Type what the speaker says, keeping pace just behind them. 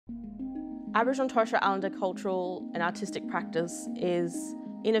Aboriginal and Torres Strait Islander cultural and artistic practice is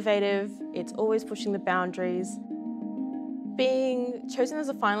innovative, it's always pushing the boundaries. Being chosen as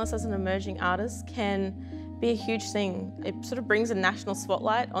a finalist as an emerging artist can be a huge thing. It sort of brings a national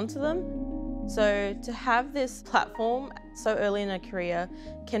spotlight onto them. So to have this platform so early in a career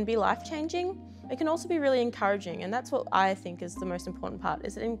can be life-changing. It can also be really encouraging, and that's what I think is the most important part,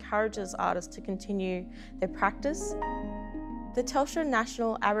 is it encourages artists to continue their practice. The Telstra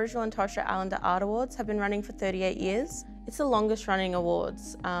National Aboriginal and Torres Strait Islander Art Awards have been running for 38 years. It's the longest running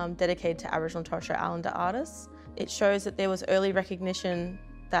awards dedicated to Aboriginal and Torres Strait Islander artists. It shows that there was early recognition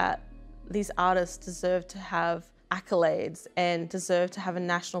that these artists deserve to have accolades and deserve to have a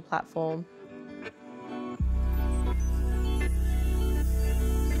national platform.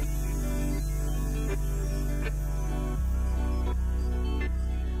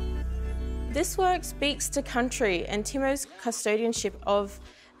 This work speaks to country and Timo's custodianship of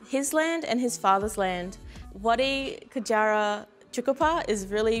his land and his father's land. Wadi Kujara Chukupa is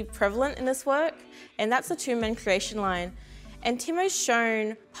really prevalent in this work, and that's the two-man creation line. And Timo's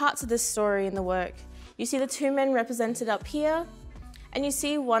shown parts of this story in the work. You see the two men represented up here, and you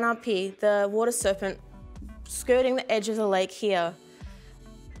see one up here, the water serpent, skirting the edge of the lake here.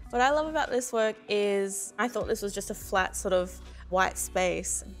 What I love about this work is, I thought this was just a flat sort of white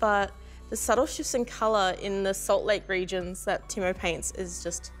space, but the subtle shifts in colour in the Salt Lake regions that Timo paints is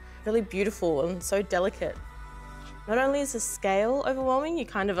just really beautiful and so delicate. Not only is the scale overwhelming, you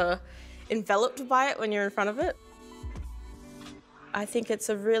kind of are enveloped by it when you're in front of it. I think it's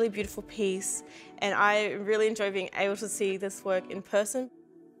a really beautiful piece, and I really enjoy being able to see this work in person.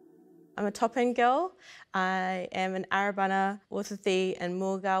 I'm a top-end girl. I am an Arabana, Wuthathi and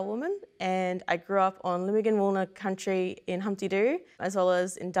Mulga woman, and I grew up on Limigan Woolna country in Humpty Doo, as well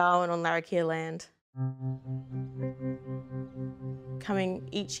as in Darwin on Larrakia land. Coming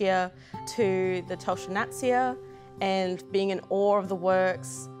each year to the Telstra NATSIAA and being in awe of the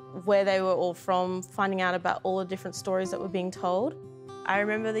works, where they were all from, finding out about all the different stories that were being told. I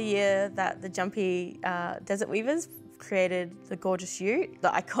remember the year that the Jumpy Desert Weavers created the gorgeous ute, the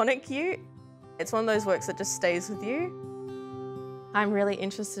iconic ute. It's one of those works that just stays with you. I'm really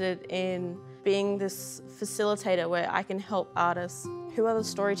interested in being this facilitator where I can help artists who are the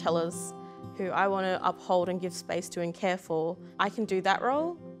storytellers, who I want to uphold and give space to and care for. I can do that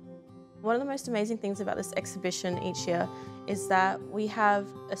role. One of the most amazing things about this exhibition each year is that we have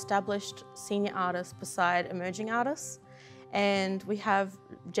established senior artists beside emerging artists, and we have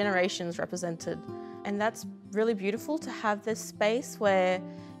generations represented. And that's really beautiful to have this space where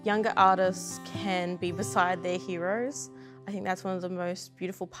younger artists can be beside their heroes. I think that's one of the most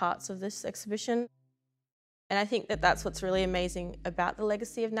beautiful parts of this exhibition. And I think that that's what's really amazing about the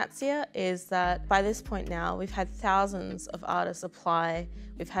legacy of NATSIAA, is that by this point now, we've had thousands of artists apply.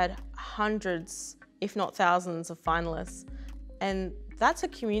 We've had hundreds, if not thousands, of finalists. And that's a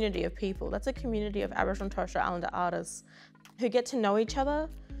community of people. That's a community of Aboriginal and Torres Strait Islander artists who get to know each other,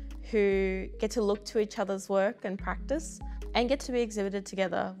 who get to look to each other's work and practice, and get to be exhibited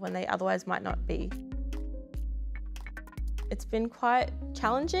together when they otherwise might not be. It's been quite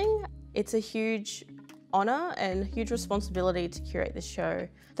challenging. It's a huge honour and huge responsibility to curate this show.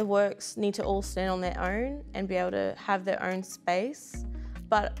 The works need to all stand on their own and be able to have their own space,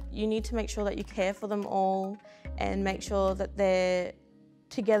 but you need to make sure that you care for them all and make sure that they're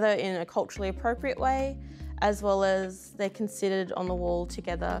together in a culturally appropriate way, as well as they're considered on the wall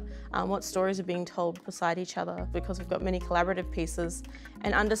together, what stories are being told beside each other, because we've got many collaborative pieces,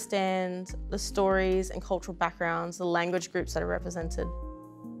 and understand the stories and cultural backgrounds, the language groups that are represented.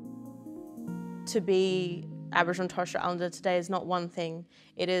 To be Aboriginal and Torres Strait Islander today is not one thing,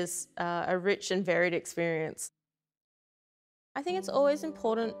 it is a rich and varied experience. I think it's always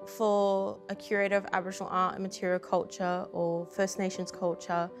important for a curator of Aboriginal art and material culture or First Nations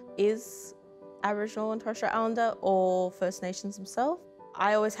culture is Aboriginal and Torres Strait Islander or First Nations themselves.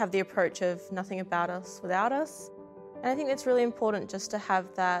 I always have the approach of nothing about us without us. And I think it's really important just to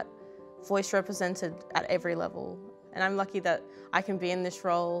have that voice represented at every level. And I'm lucky that I can be in this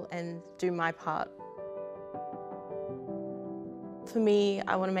role and do my part. For me,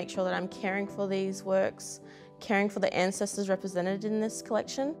 I want to make sure that I'm caring for these works, caring for the ancestors represented in this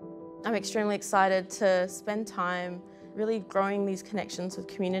collection. I'm extremely excited to spend time really growing these connections with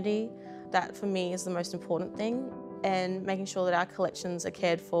community. That for me is the most important thing, and making sure that our collections are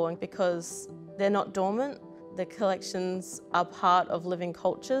cared for, because they're not dormant. The collections are part of living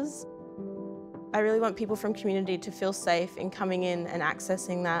cultures. I really want people from community to feel safe in coming in and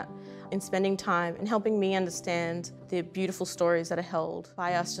accessing that, in spending time and helping me understand the beautiful stories that are held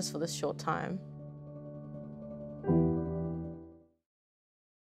by us just for this short time.